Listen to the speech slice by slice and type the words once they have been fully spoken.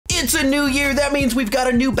It's a new year. That means we've got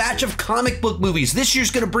a new batch of comic book movies. This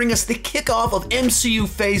year's gonna bring us the kickoff of MCU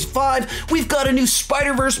Phase 5. We've got a new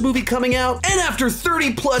Spider-Verse movie coming out. And after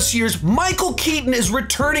 30 plus years, Michael Keaton is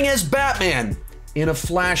returning as Batman in a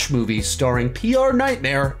Flash movie starring PR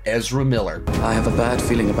nightmare Ezra Miller. I have a bad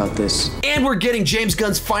feeling about this. And we're getting James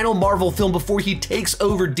Gunn's final Marvel film before he takes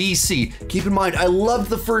over DC. Keep in mind, I loved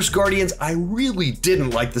the first Guardians. I really didn't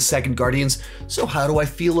like the second Guardians. So how do I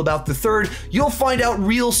feel about the third? You'll find out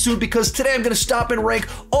real soon, because today I'm gonna stop and rank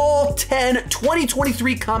all 10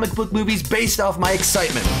 2023 comic book movies based off my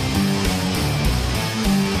excitement.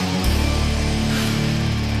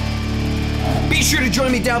 Be sure to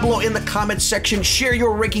join me down below in the comments section. Share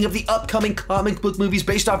your ranking of the upcoming comic book movies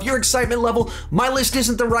based off your excitement level. My list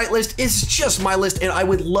isn't the right list, it's just my list, and I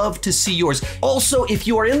would love to see yours. Also, if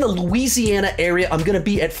you are in the Louisiana area, I'm gonna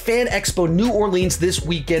be at Fan Expo New Orleans this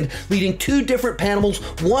weekend, leading 2 different panels.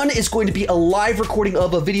 One is going to be a live recording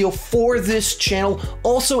of a video for this channel.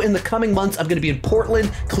 Also, in the coming months, I'm gonna be in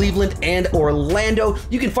Portland, Cleveland, and Orlando.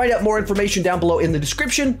 You can find out more information down below in the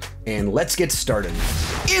description, and let's get started.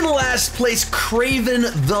 In last place,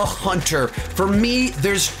 Kraven the Hunter. For me,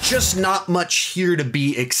 there's just not much here to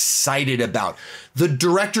be excited about. The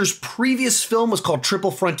director's previous film was called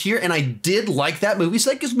Triple Frontier, and I did like that movie,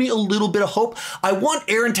 so that gives me a little bit of hope. I want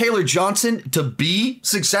Aaron Taylor Johnson to be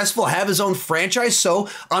successful, have his own franchise, so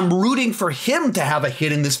I'm rooting for him to have a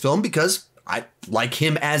hit in this film because I like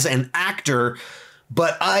him as an actor.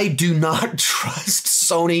 But I do not trust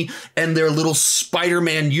Sony and their little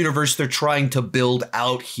Spider-Man universe they're trying to build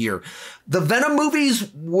out here. The Venom movies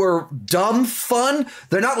were dumb fun.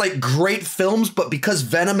 They're not like great films, but because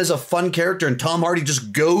Venom is a fun character and Tom Hardy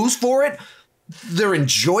just goes for it, they're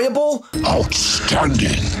enjoyable.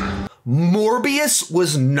 Outstanding. Morbius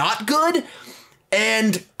was not good,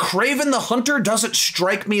 and Kraven the Hunter doesn't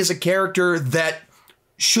strike me as a character that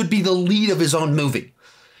should be the lead of his own movie.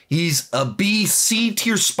 He's a B, C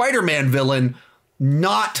tier Spider-Man villain,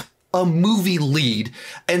 not a movie lead.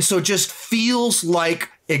 And so it just feels like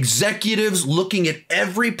executives looking at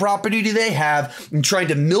every property they have and trying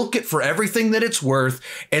to milk it for everything that it's worth.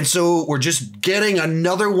 And so we're just getting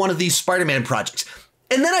another one of these Spider-Man projects.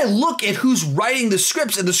 And then I look at who's writing the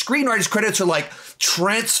scripts, and the screenwriters credits are like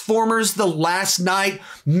Transformers: The Last Night,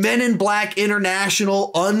 Men in Black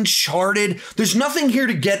International, Uncharted. There's nothing here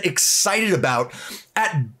to get excited about.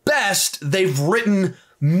 At best, they've written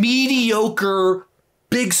mediocre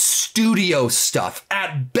big studio stuff.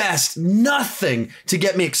 At best, nothing to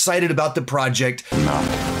get me excited about the project. Not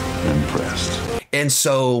impressed. And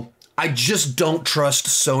so I just don't trust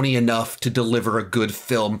Sony enough to deliver a good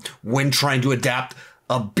film when trying to adapt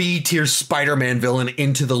a B-tier Spider-Man villain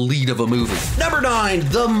into the lead of a movie. Number 9,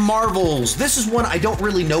 The Marvels. This is one I don't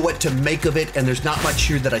really know what to make of it, and there's not much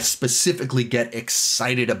here that I specifically get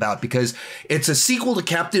excited about because it's a sequel to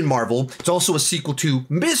Captain Marvel. It's also a sequel to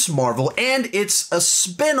Miss Marvel, and it's a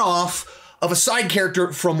spin-off of a side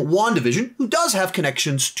character from WandaVision who does have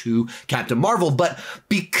connections to Captain Marvel. But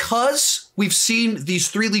because we've seen these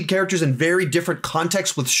 3 lead characters in very different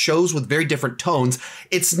contexts with shows with very different tones,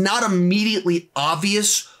 it's not immediately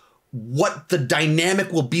obvious what the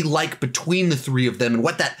dynamic will be like between the 3 of them and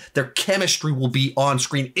what their chemistry will be on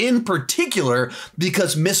screen, in particular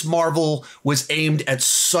because Miss Marvel was aimed at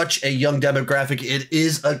such a young demographic. It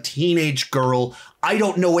is a teenage girl. I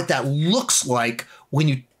don't know what that looks like when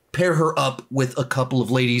you pair her up with a couple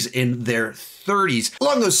of ladies in their 30s.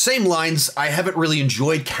 Along those same lines, I haven't really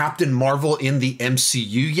enjoyed Captain Marvel in the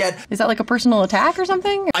MCU yet. Is that like a personal attack or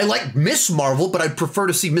something? I like Miss Marvel, but I'd prefer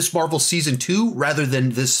to see Miss Marvel season 2 rather than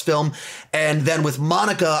this film. And then with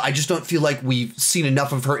Monica, I just don't feel like we've seen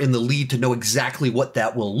enough of her in the lead to know exactly what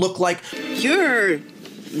that will look like. You're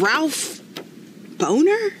Ralph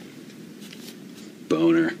Boner?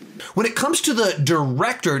 Boner. When it comes to the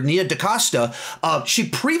director, Nia DaCosta, she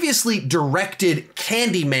previously directed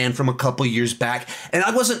Candyman from a couple years back, and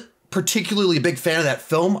I wasn't particularly a big fan of that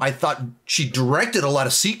film. I thought she directed a lot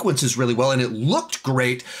of sequences really well, and it looked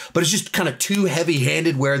great, but it's just kind of too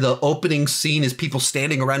heavy-handed where the opening scene is people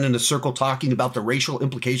standing around in a circle talking about the racial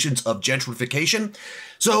implications of gentrification.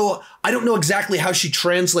 So I don't know exactly how she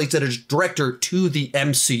translates it as director to the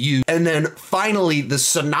MCU. And then finally, the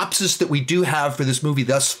synopsis that we do have for this movie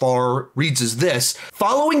thus far reads as this.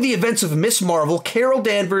 Following the events of Miss Marvel, Carol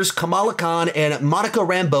Danvers, Kamala Khan, and Monica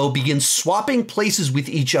Rambeau begin swapping places with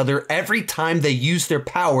each other every time they use their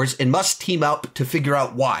powers and must team up to figure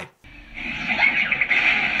out why.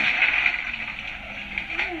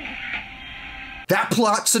 That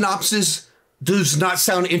plot synopsis does not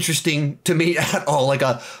sound interesting to me at all. Like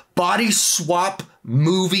a body swap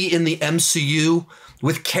movie in the MCU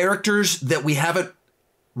with characters that we haven't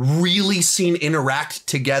really seen interact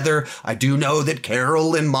together. I do know that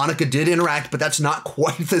Carol and Monica did interact, but that's not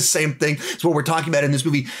quite the same thing as what we're talking about in this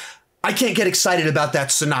movie. I can't get excited about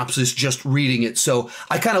that synopsis just reading it. So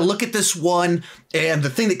I kind of look at this one, and the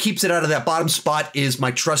thing that keeps it out of that bottom spot is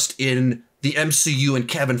my trust in the MCU and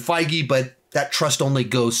Kevin Feige, but that trust only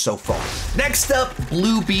goes so far. Next up,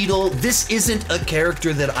 Blue Beetle. This isn't a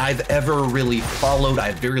character that I've ever really followed. I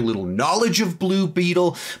have very little knowledge of Blue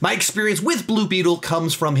Beetle. My experience with Blue Beetle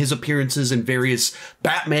comes from his appearances in various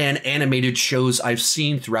Batman animated shows I've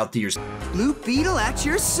seen throughout the years. Blue Beetle at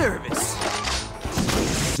your service.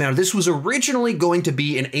 Now, this was originally going to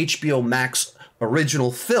be an HBO Max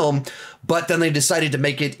original film, but then they decided to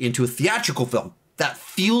make it into a theatrical film. That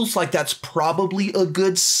feels like that's probably a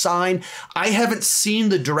good sign. I haven't seen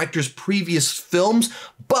the director's previous films,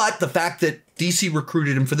 but the fact that DC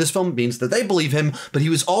recruited him for this film means that they believe him, but he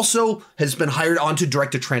was also has been hired on to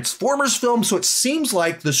direct a Transformers film. So it seems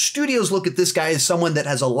like the studios look at this guy as someone that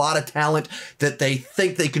has a lot of talent that they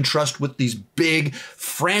think they can trust with these big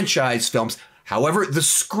franchise films. However, the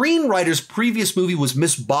screenwriter's previous movie was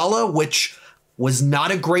Miss Bala, which was not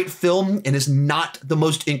a great film and is not the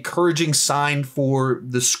most encouraging sign for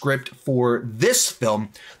the script for this film.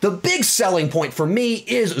 The big selling point for me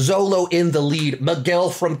is Zolo in the lead, Miguel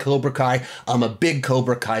from Cobra Kai. I'm a big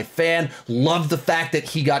Cobra Kai fan. Love the fact that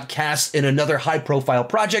he got cast in another high-profile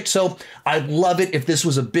project, so I'd love it if this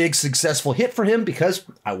was a big, successful hit for him because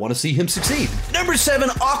I want to see him succeed. Number 7,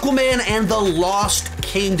 Aquaman and the Lost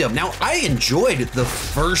Kingdom. Now, I enjoyed the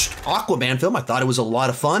first Aquaman film. I thought it was a lot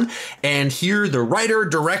of fun, and here the writer,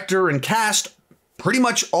 director, and cast pretty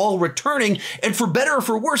much all returning. And for better or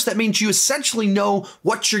for worse, that means you essentially know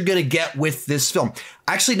what you're going to get with this film.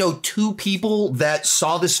 I actually know 2 people that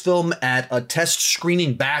saw this film at a test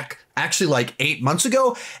screening back actually like 8 months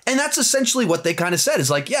ago. And that's essentially what they kind of said is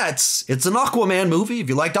like, yeah, it's an Aquaman movie. If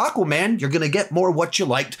you liked Aquaman, you're going to get more what you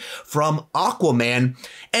liked from Aquaman.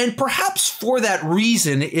 And perhaps for that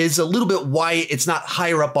reason is a little bit why it's not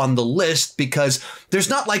higher up on the list, because there's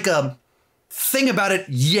not like a thing about it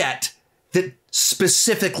yet that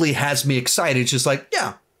specifically has me excited. It's just like,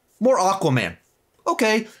 yeah, more Aquaman.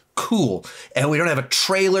 Okay, cool. And we don't have a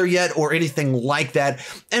trailer yet or anything like that.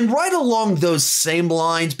 And right along those same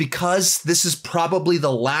lines, because this is probably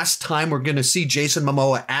the last time we're going to see Jason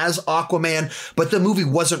Momoa as Aquaman, but the movie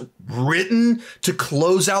wasn't written to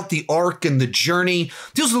close out the arc and the journey.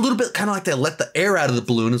 Feels a little bit kind of like they let the air out of the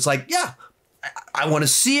balloon. It's like, yeah, I want to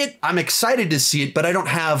see it. I'm excited to see it, but I don't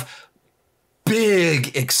have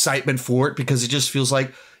big excitement for it because it just feels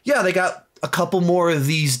like, yeah, they got a couple more of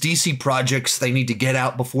these DC projects they need to get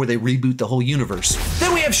out before they reboot the whole universe.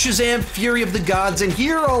 Then we have Shazam, Fury of the Gods, and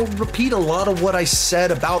here I'll repeat a lot of what I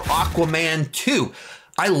said about Aquaman 2.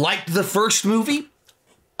 I liked the first movie.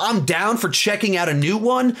 I'm down for checking out a new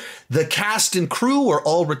one. The cast and crew are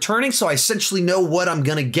all returning, so I essentially know what I'm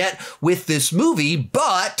gonna get with this movie,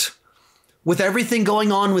 but with everything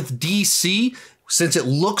going on with DC, since it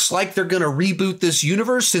looks like they're going to reboot this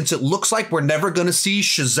universe, since it looks like we're never going to see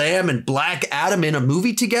Shazam and Black Adam in a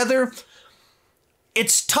movie together,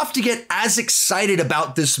 it's tough to get as excited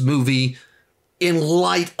about this movie in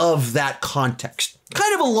light of that context.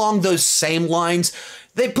 Kind of along those same lines,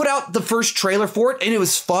 they put out the first trailer for it and it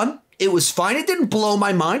was fun. It was fine. It didn't blow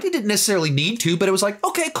my mind. It didn't necessarily need to, but it was like,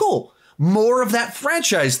 okay, cool. More of that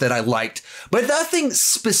franchise that I liked, but nothing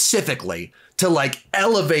specifically to like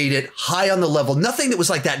elevate it high on the level. Nothing that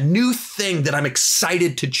was like that new thing that I'm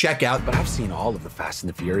excited to check out. But I've seen all of the Fast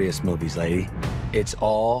and the Furious movies, lady. It's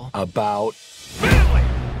all about family.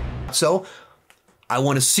 So I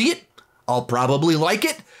want to see it. I'll probably like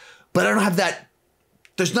it, but I don't have that.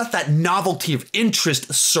 There's not that novelty of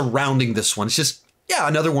interest surrounding this one. It's just, yeah,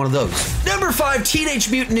 another one of those. Number 5,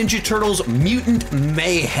 Teenage Mutant Ninja Turtles Mutant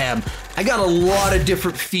Mayhem. I got a lot of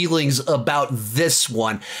different feelings about this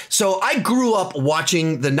one. So I grew up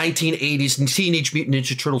watching the 1980s Teenage Mutant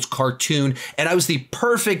Ninja Turtles cartoon, and I was the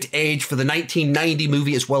perfect age for the 1990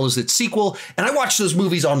 movie as well as its sequel. And I watched those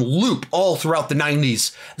movies on loop all throughout the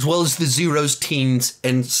 90s, as well as the zeros, teens,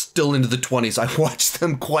 and still into the 20s. I watched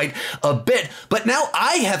them quite a bit. But now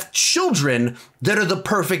I have children that are the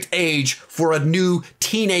perfect age for a new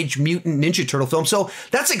Teenage Mutant Ninja Turtle film. So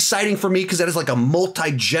that's exciting for me because that is like a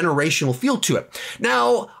multi-generational feel to it.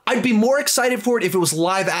 Now, I'd be more excited for it if it was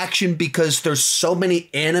live action because there's so many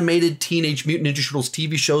animated Teenage Mutant Ninja Turtles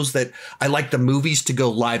TV shows that I like the movies to go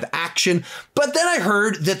live action. But then I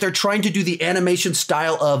heard that they're trying to do the animation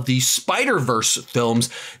style of the Spider-Verse films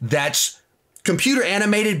that's computer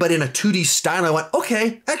animated, but in a 2D style. I went,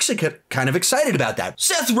 okay, actually kind of excited about that.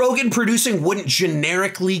 Seth Rogen producing wouldn't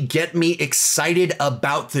generically get me excited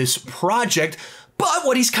about this project, But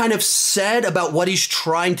what he's kind of said about what he's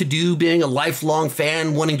trying to do, being a lifelong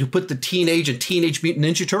fan, wanting to put the Teenage and Teenage Mutant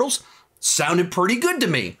Ninja Turtles, sounded pretty good to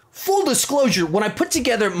me. Full disclosure, when I put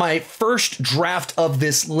together my first draft of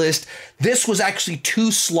this list, this was actually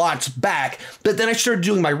 2 slots back, but then I started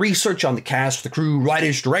doing my research on the cast, the crew,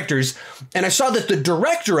 writers, directors, and I saw that the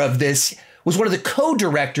director of this was one of the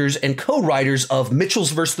co-directors and co-writers of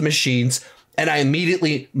Mitchell's vs. the Machines, and I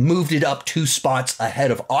immediately moved it up 2 spots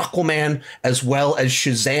ahead of Aquaman as well as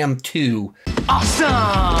Shazam 2.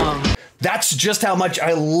 Awesome! That's just how much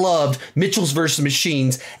I loved Mitchell's vs.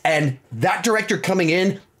 Machines, and that director coming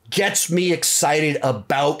in gets me excited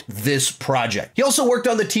about this project. He also worked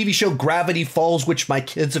on the TV show Gravity Falls, which my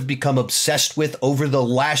kids have become obsessed with over the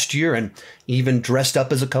last year, and even dressed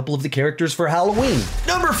up as a couple of the characters for Halloween.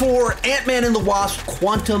 Number 4, Ant-Man and the Wasp: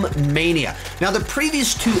 Quantumania. Now, the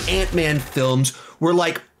previous 2 Ant-Man films were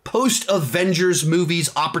like post-Avengers movies,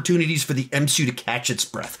 opportunities for the MCU to catch its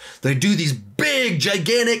breath. They do these big,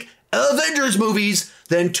 gigantic Avengers movies,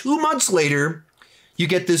 then 2 months later, you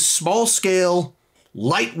get this small-scale,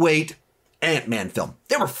 lightweight Ant-Man film.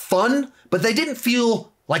 They were fun, but they didn't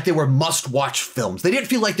feel like they were must-watch films. They didn't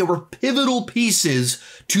feel like they were pivotal pieces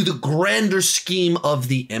to the grander scheme of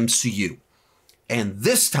the MCU. And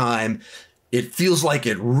this time, it feels like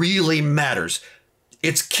it really matters.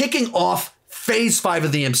 It's kicking off Phase 5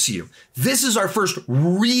 of the MCU. This is our first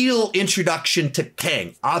real introduction to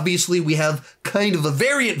Kang. Obviously, we have kind of a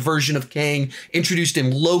variant version of Kang introduced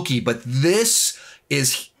in Loki, but this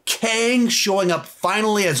is Kang showing up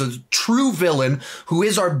finally as a true villain who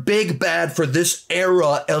is our big bad for this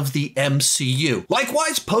era of the MCU.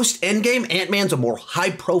 Likewise, post-Endgame, Ant-Man's a more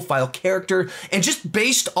high-profile character, and just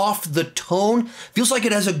based off the tone, feels like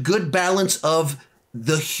it has a good balance of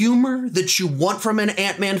the humor that you want from an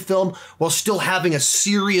Ant-Man film while still having a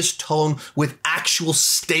serious tone with actual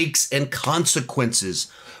stakes and consequences.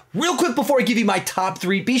 Real quick before I give you my top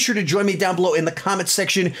 3, be sure to join me down below in the comments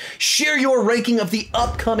section. Share your ranking of the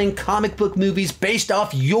upcoming comic book movies based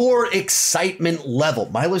off your excitement level.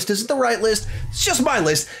 My list isn't the right list, it's just my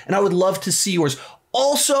list, and I would love to see yours.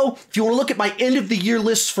 Also, if you want to look at my end of the year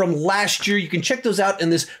lists from last year, you can check those out in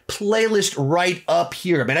this playlist right up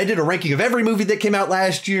here. I mean, I did a ranking of every movie that came out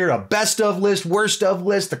last year, a best of list, worst of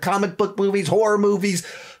list, the comic book movies, horror movies,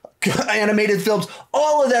 animated films,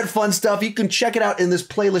 all of that fun stuff. You can check it out in this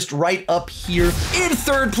playlist right up here. In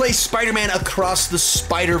third place, Spider-Man Across the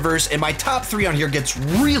Spider-Verse, and my top 3 on here gets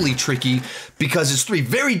really tricky because it's 3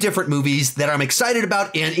 very different movies that I'm excited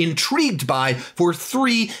about and intrigued by for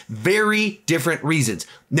 3 very different reasons.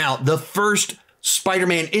 Now, the first,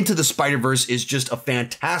 Spider-Man Into the Spider-Verse, is just a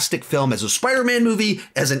fantastic film as a Spider-Man movie,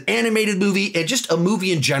 as an animated movie, and just a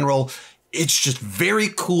movie in general. It's just very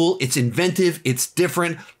cool, it's inventive, it's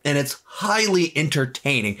different, and it's highly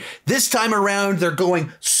entertaining. This time around, they're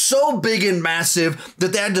going so big and massive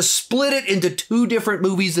that they had to split it into 2 different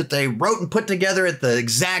movies that they wrote and put together at the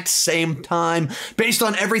exact same time. Based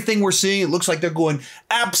on everything we're seeing, it looks like they're going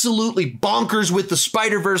absolutely bonkers with the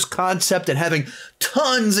Spider-Verse concept and having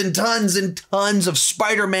tons and tons and tons of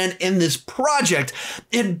Spider-Man in this project.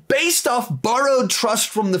 And based off borrowed trust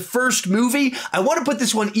from the first movie, I want to put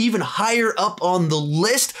this one even higher up on the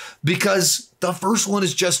list because the first one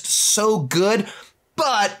is just so good.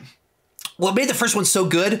 But what made the first one so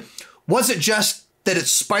good wasn't just that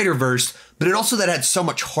it's Spider-Verse, but it also that it had so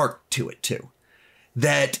much heart to it too.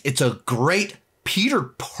 That it's a great Peter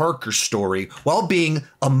Parker story while being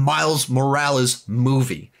a Miles Morales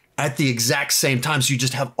movie at the exact same time. So you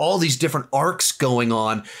just have all these different arcs going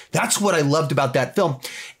on. That's what I loved about that film.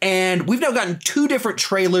 And we've now gotten 2 different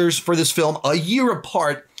trailers for this film a year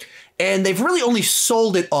apart, and they've really only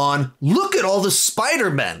sold it on, look at all the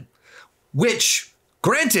Spider-Men, which,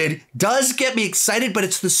 granted, does get me excited, but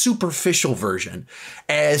it's the superficial version.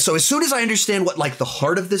 And so as soon as I understand what like the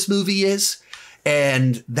heart of this movie is,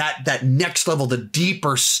 and that next level, the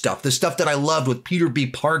deeper stuff, the stuff that I loved with Peter B.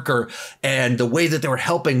 Parker and the way that they were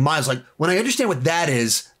helping Miles, like when I understand what that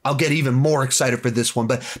is, I'll get even more excited for this one.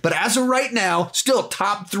 But as of right now, still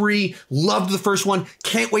top 3, loved the first one,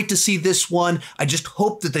 can't wait to see this one. I just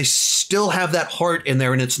hope that they still have that heart in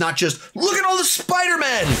there and it's not just, look at all the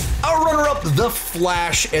Spider-Men! Our runner-up, The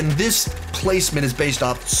Flash, and this placement is based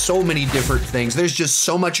off so many different things. There's just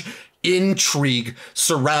so much intrigue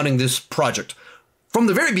surrounding this project. From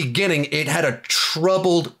the very beginning, it had a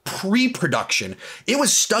troubled pre-production. It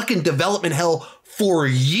was stuck in development hell for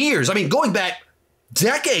years. I mean, going back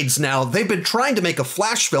decades now, they've been trying to make a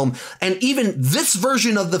Flash film, and even this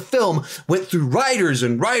version of the film went through writers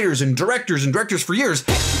and directors for years.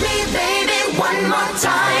 Baby, one more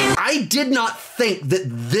time. I did not think that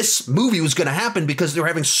this movie was going to happen because they were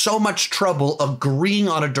having so much trouble agreeing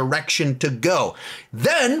on a direction to go.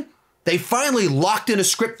 Then they finally locked in a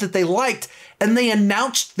script that they liked, and they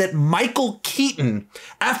announced that Michael Keaton,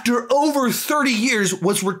 after over 30 years,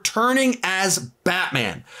 was returning as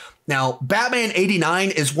Batman. Now, Batman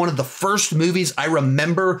 '89 is one of the first movies I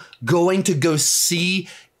remember going to go see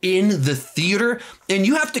in the theater. And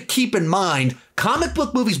you have to keep in mind, comic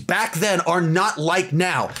book movies back then are not like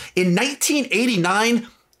now. In 1989,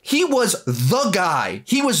 he was the guy.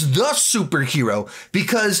 He was the superhero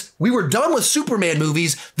because we were done with Superman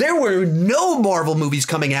movies. There were no Marvel movies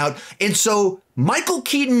coming out. And so Michael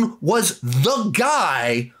Keaton was the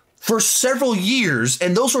guy for several years,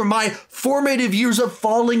 and those were my formative years of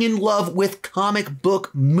falling in love with comic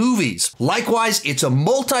book movies. Likewise, it's a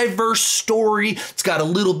multiverse story. It's got a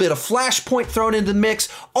little bit of Flashpoint thrown into the mix.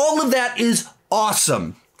 All of that is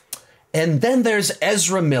awesome. And then there's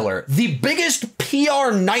Ezra Miller, the biggest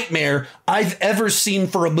PR nightmare I've ever seen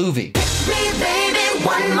for a movie. Me, baby,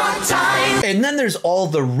 one more time. And then there's all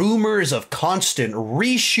the rumors of constant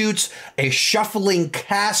reshoots, a shuffling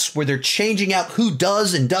cast where they're changing out who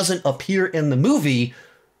does and doesn't appear in the movie.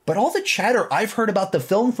 But all the chatter I've heard about the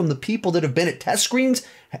film from the people that have been at test screenings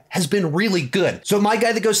has been really good. So my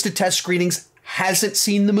guy that goes to test screenings hasn't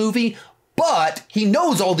seen the movie, but he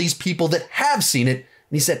knows all these people that have seen it.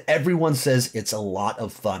 And he said, everyone says it's a lot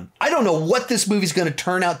of fun. I don't know what this movie's going to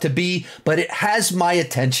turn out to be, but it has my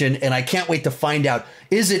attention and I can't wait to find out.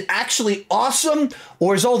 Is it actually awesome,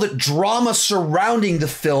 or is all the drama surrounding the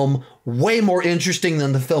film way more interesting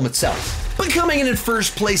than the film itself? But coming in at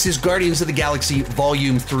first place is Guardians of the Galaxy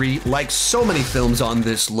Volume 3. Like so many films on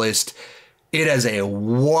this list, it has a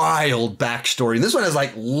wild backstory. And this one has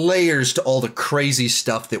like layers to all the crazy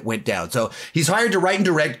stuff that went down. So he's hired to write and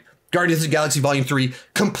direct Guardians of the Galaxy Volume 3,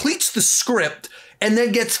 completes the script, and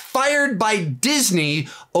then gets fired by Disney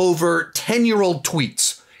over 10-year-old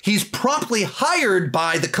tweets. He's promptly hired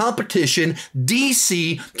by the competition,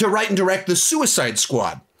 DC, to write and direct The Suicide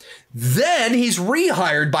Squad. Then he's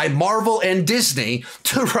rehired by Marvel and Disney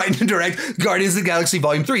to write and direct Guardians of the Galaxy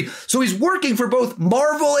Volume 3. So he's working for both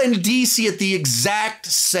Marvel and DC at the exact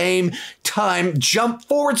same time. Jump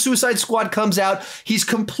forward, Suicide Squad comes out. He's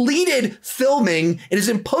completed filming and is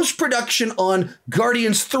in post-production on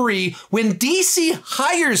Guardians 3 when DC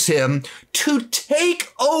hires him to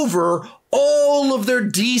take over all of their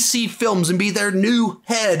DC films and be their new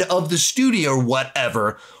head of the studio or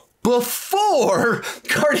whatever, before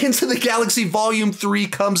Guardians of the Galaxy Volume 3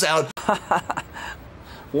 comes out.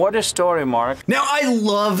 What a story, Mark. Now, I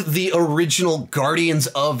love the original Guardians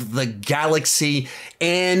of the Galaxy,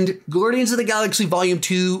 and Guardians of the Galaxy Volume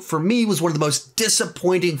 2, for me, was one of the most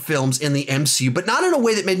disappointing films in the MCU, but not in a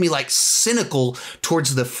way that made me, like, cynical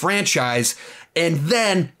towards the franchise. And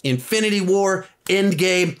then Infinity War,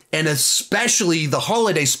 Endgame, and especially the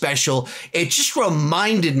holiday special, it just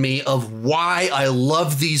reminded me of why I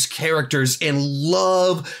love these characters and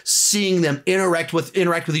love seeing them interact with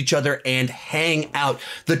each other and hang out.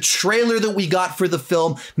 The trailer that we got for the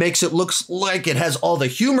film makes it look like it has all the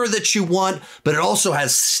humor that you want, but it also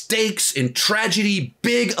has stakes and tragedy,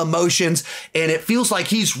 big emotions, and it feels like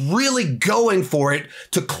he's really going for it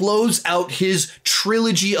to close out his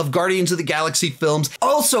trilogy of Guardians of the Galaxy films.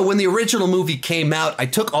 Also, when the original movie came out, I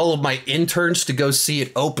took all of my interns to go see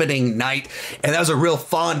it opening night, and that was a real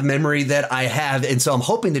fond memory that I have, and so I'm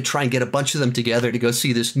hoping to try and get a bunch of them together to go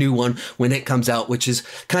see this new one when it comes out, which is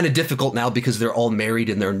kind of difficult now because they're all married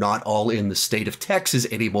and they're not all in the state of Texas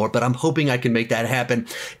anymore, but I'm hoping I can make that happen.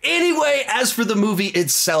 Anyway, as for the movie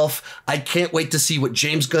itself, I can't wait to see what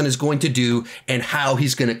James Gunn is going to do and how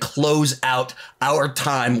he's going to close out our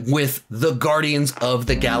time with the Guardians of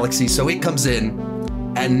the Galaxy. So it comes in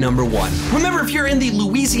at number 1. Remember, if you're in the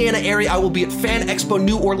Louisiana area, I will be at Fan Expo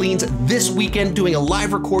New Orleans this weekend doing a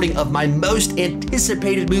live recording of my most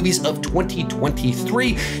anticipated movies of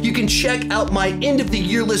 2023. You can check out my end of the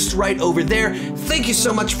year list right over there. Thank you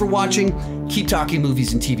so much for watching. Keep talking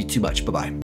movies and TV too much. Bye-bye.